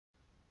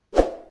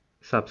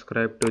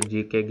Subscribe to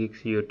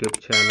Gkgigs YouTube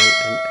channel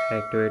and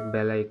activate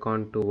bell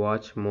icon to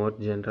watch more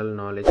general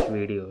knowledge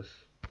videos.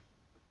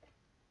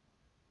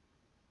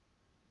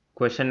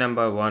 Question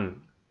number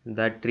 1.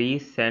 The tree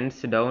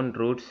sends down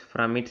roots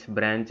from its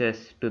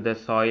branches to the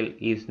soil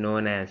is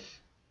known as.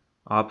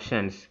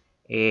 Options: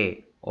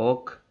 A.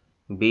 Oak,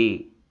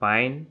 B.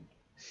 Pine,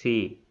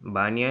 C.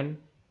 Banyan,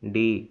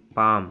 D.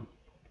 Palm.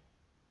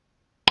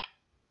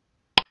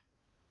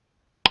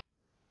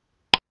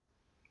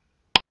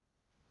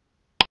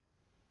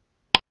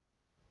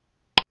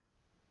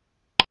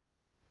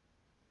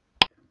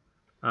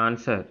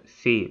 Answer: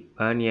 C.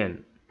 Banyan.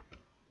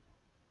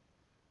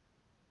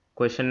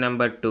 Question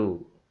number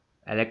 2.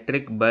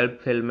 Electric bulb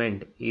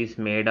filament is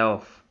made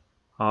of.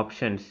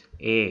 Options: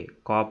 A.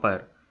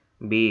 Copper,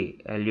 B.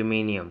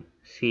 Aluminium,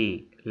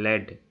 C.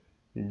 Lead,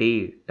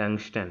 D.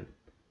 Tungsten.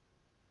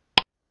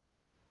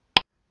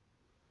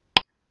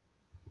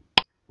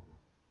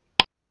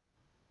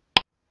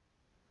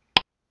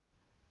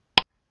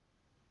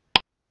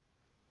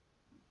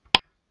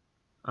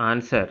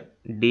 Answer: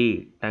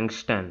 D.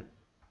 Tungsten.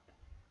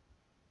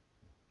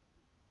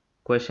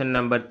 Question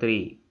number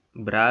 3.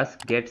 Brass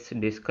gets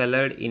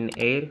discolored in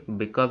air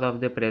because of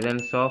the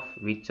presence of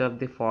which of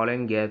the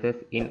following gases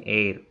in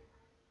air?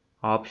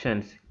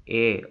 Options: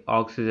 A.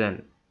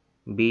 Oxygen,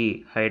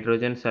 B.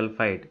 Hydrogen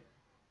sulfide,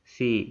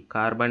 C.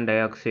 Carbon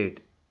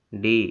dioxide,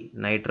 D.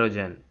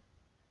 Nitrogen.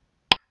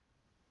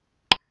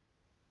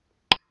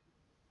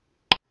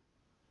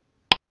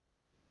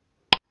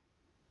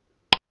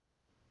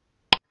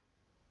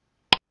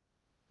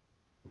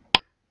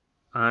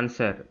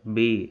 Answer: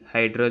 B.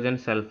 Hydrogen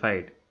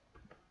sulfide.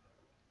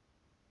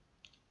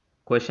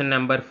 Question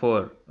number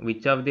 4.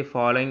 Which of the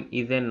following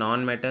is a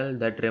non-metal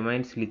that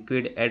remains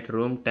liquid at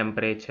room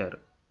temperature?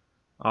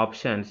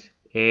 Options: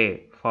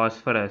 A.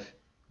 Phosphorus,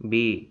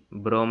 B.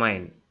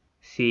 Bromine,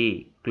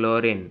 C.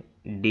 Chlorine,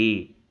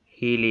 D.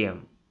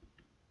 Helium.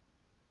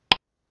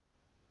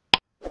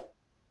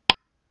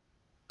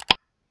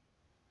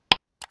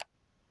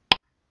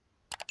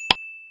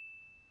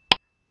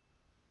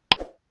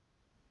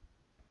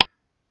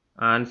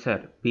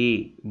 Answer: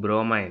 B.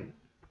 Bromine.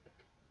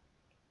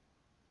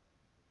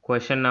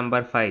 Question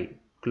number 5.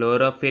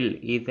 Chlorophyll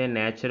is a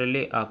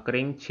naturally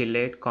occurring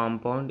chelate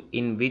compound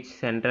in which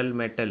central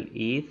metal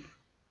is.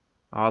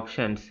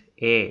 Options: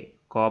 A.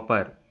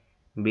 Copper,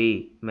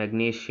 B.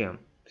 Magnesium,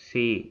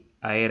 C.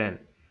 Iron,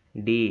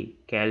 D.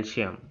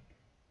 Calcium.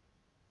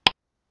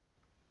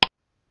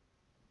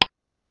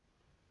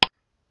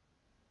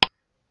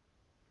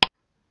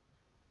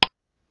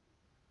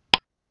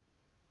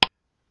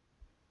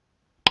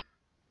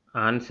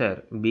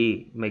 Answer: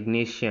 B.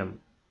 Magnesium.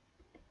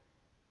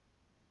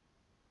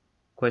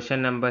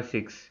 Question number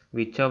 6.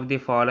 Which of the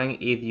following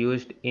is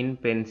used in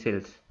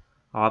pencils?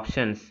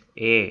 Options: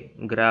 A.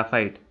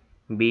 Graphite,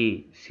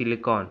 B.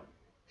 Silicon,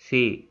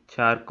 C.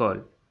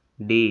 Charcoal,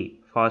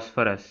 D.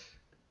 Phosphorus.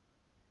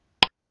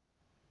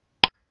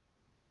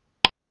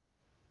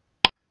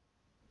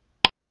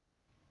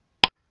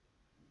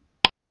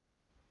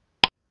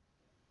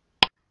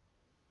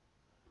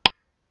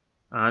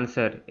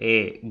 Answer: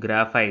 A.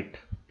 Graphite.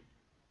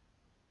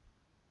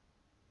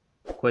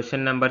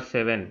 Question number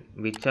 7.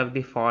 Which of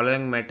the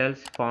following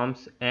metals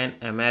forms an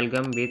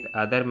amalgam with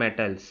other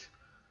metals?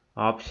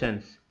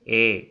 Options: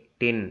 A.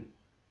 Tin,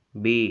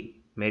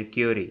 B.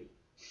 Mercury,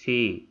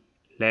 C.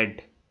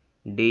 Lead,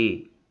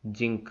 D.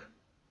 Zinc.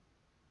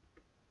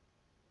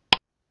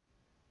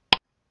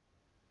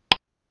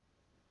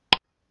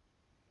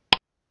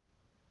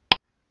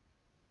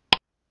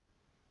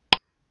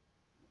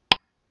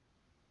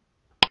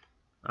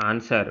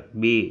 Answer: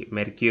 B.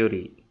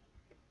 Mercury.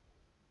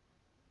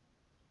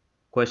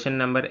 Question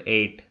number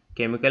 8.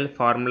 Chemical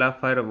formula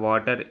for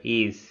water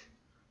is.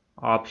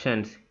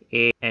 Options: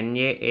 A.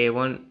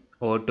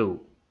 NaA1O2,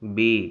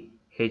 B.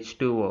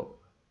 H2O,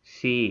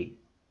 C.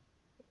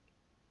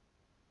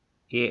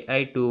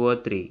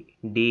 Ai2O3,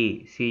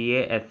 D.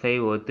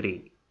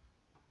 CaSiO3.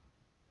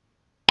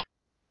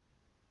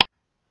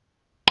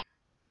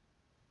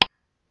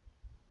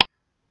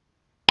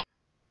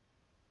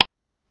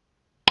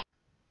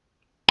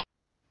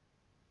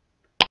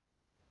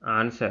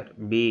 Answer: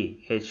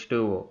 B.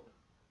 H2O.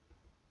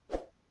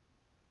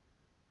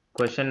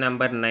 Question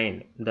number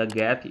 9. The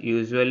gas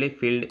usually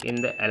filled in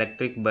the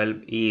electric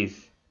bulb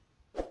is.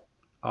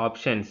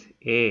 Options: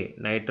 A.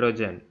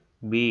 Nitrogen,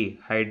 B.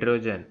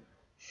 Hydrogen,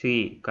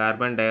 C.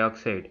 Carbon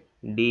dioxide,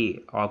 D.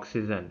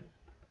 Oxygen.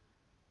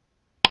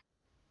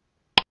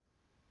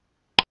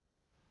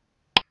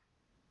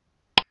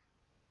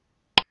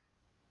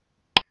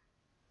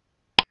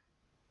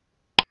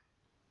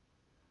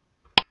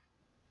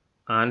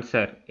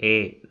 Answer: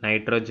 A.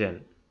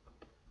 Nitrogen.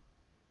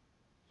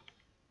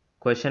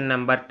 Question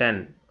number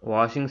 10.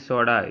 Washing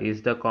soda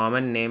is the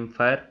common name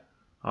for.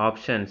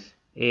 Options: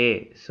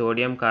 A.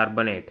 Sodium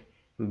carbonate,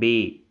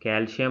 B.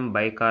 Calcium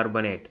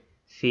bicarbonate,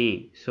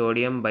 C.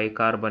 Sodium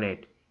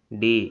bicarbonate,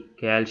 D.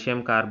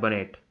 Calcium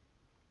carbonate.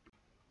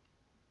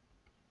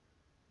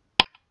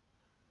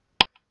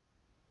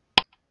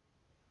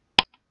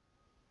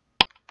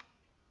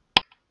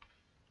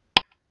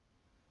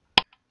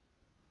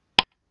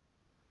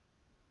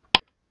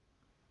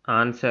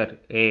 Answer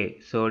A.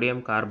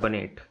 Sodium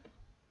carbonate.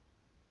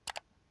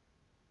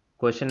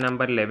 Question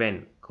number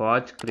 11.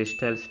 Quartz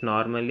crystals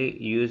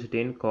normally used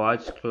in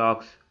quartz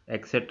clocks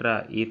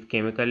etc. is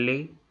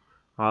chemically.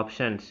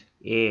 Options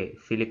A.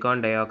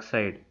 Silicon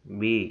dioxide,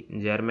 B.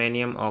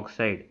 Germanium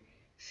oxide,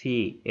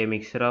 C. A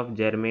mixture of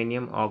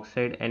germanium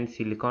oxide and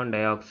silicon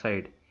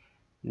dioxide,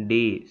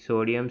 D.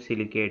 Sodium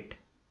silicate.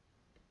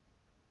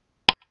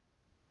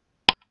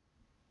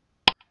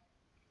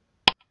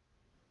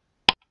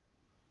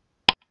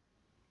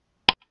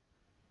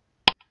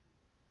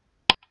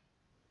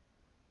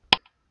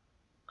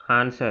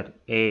 Answer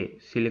A.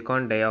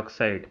 Silicon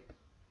dioxide.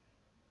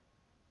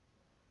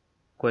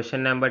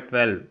 Question number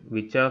 12.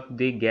 Which of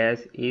the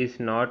gas is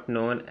not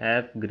known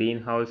as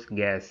greenhouse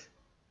gas?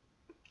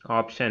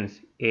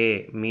 Options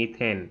A.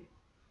 Methane,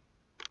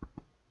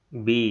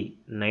 B.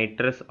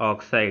 Nitrous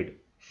oxide,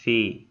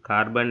 C.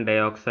 Carbon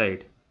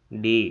dioxide,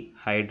 D.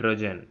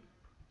 Hydrogen.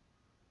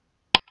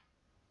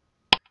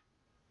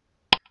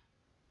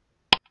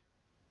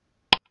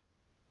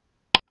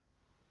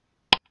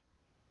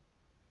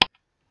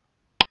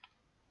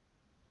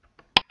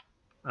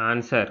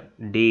 Answer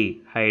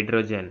D.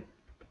 Hydrogen.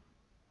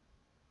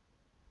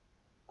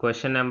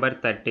 Question number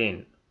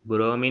 13.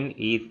 Bromine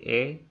is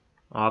a.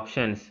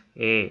 Options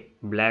A.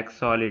 Black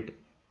solid,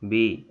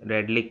 B.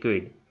 Red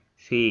liquid,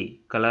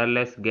 C.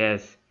 Colorless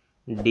gas,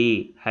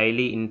 D.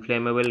 Highly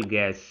inflammable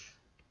gas.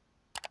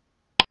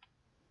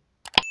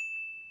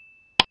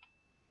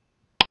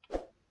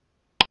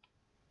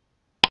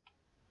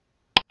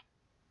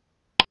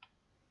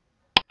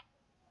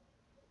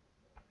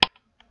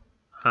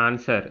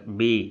 Answer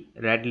B.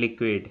 Red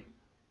liquid.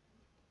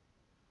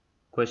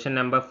 Question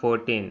number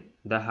 14.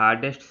 The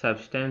hardest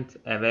substance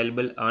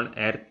available on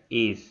Earth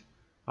is.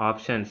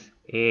 Options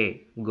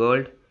A.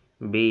 Gold,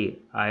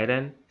 B.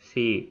 Iron,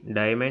 C.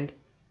 Diamond,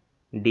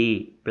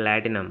 D.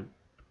 Platinum.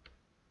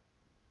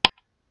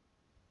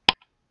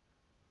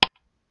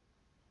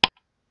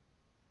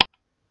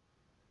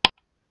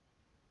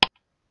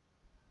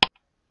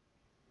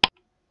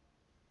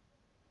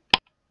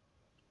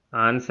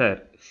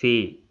 Answer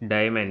C.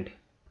 Diamond.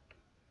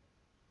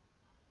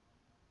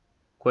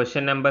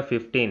 Question number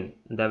 15.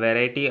 The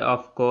variety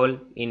of coal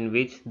in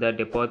which the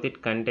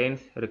deposit contains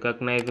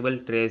recognizable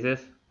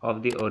traces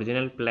of the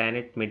original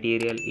planet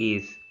material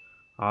is.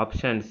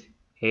 Options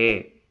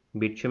A.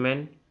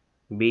 Bitumen,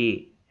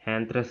 B.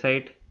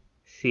 Anthracite,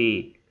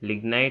 C.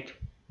 Lignite,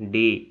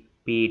 D.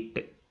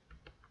 Peat.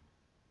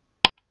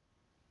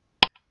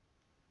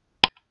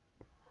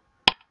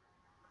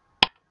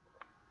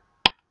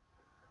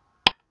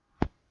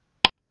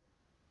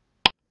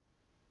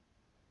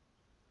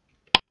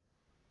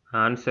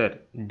 Answer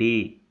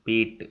D.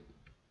 Peat.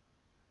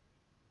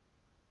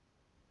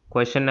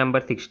 Question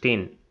number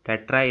 16.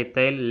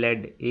 Tetraethyl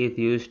lead is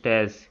used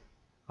as.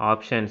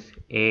 Options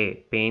A.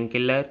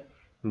 Painkiller,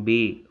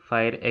 B.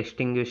 Fire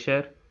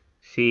extinguisher,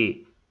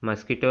 C.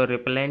 Mosquito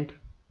repellent,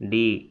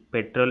 D.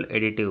 Petrol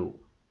additive.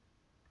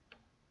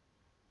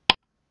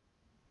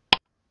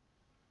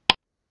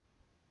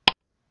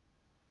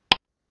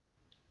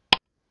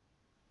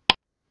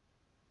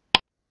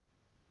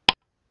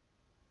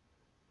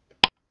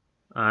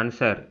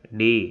 Answer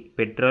D.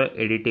 Petrol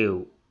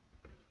additive.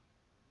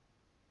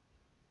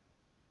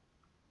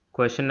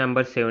 Question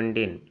number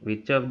 17.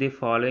 Which of the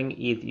following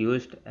is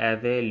used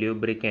as a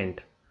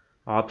lubricant?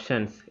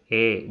 Options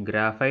A.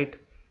 Graphite,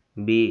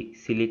 B.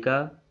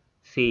 Silica,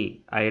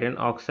 C. Iron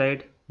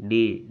oxide,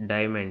 D.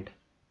 Diamond.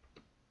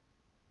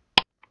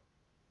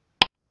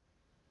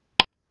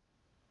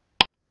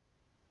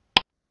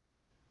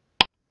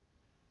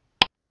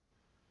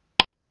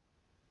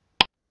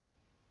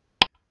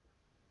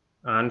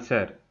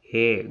 Answer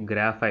A.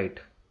 Graphite.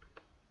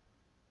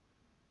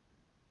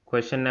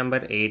 Question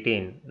number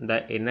 18.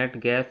 The inert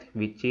gas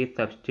which is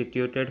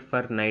substituted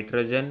for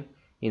nitrogen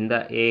in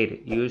the air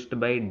used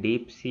by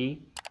deep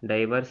sea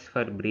divers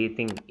for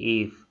breathing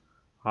is.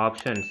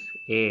 Options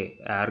A.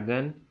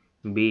 Argon,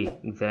 B.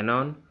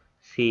 Xenon,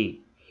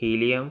 C.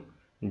 Helium,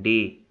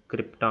 D.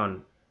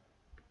 Krypton.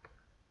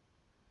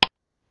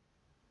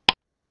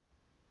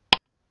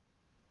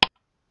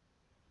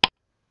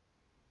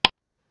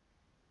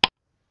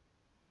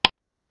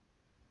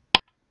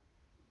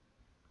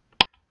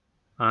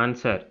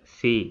 Answer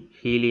C.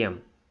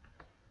 Helium.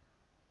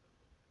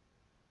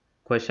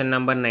 Question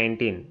number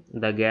 19.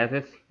 The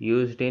gases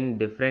used in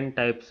different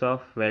types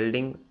of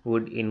welding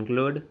would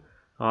include.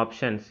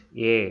 Options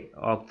A.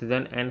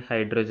 Oxygen and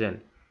hydrogen,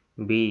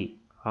 B.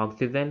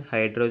 Oxygen,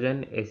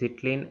 hydrogen,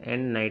 acetylene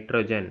and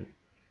nitrogen,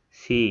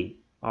 C.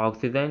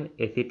 Oxygen,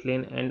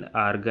 acetylene and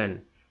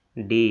argon,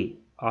 D.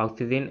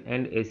 Oxygen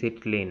and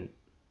acetylene.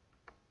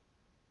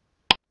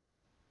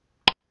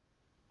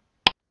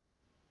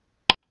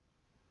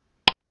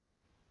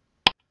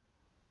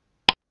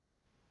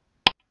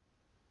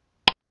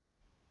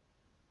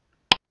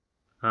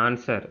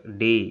 Answer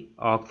D.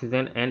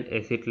 Oxygen and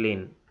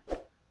acetylene.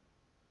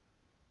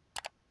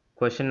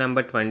 Question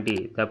number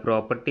 20. The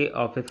property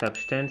of a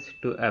substance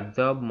to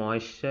absorb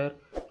moisture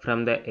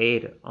from the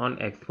air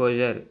on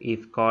exposure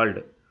is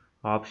called.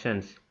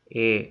 Options: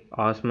 A.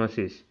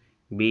 Osmosis,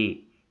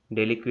 B.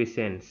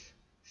 Deliquescence,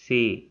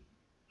 C.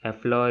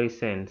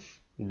 Efflorescence,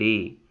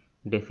 D.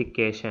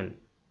 Desiccation.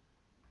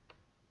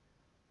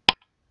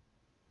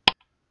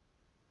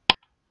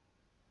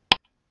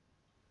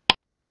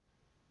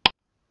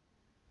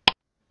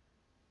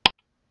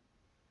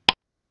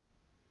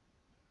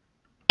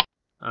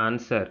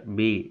 Answer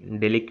B.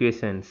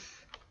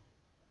 Deliquescence.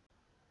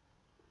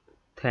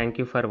 Thank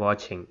you for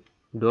watching.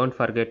 Don't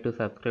forget to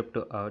subscribe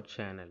to our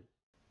channel.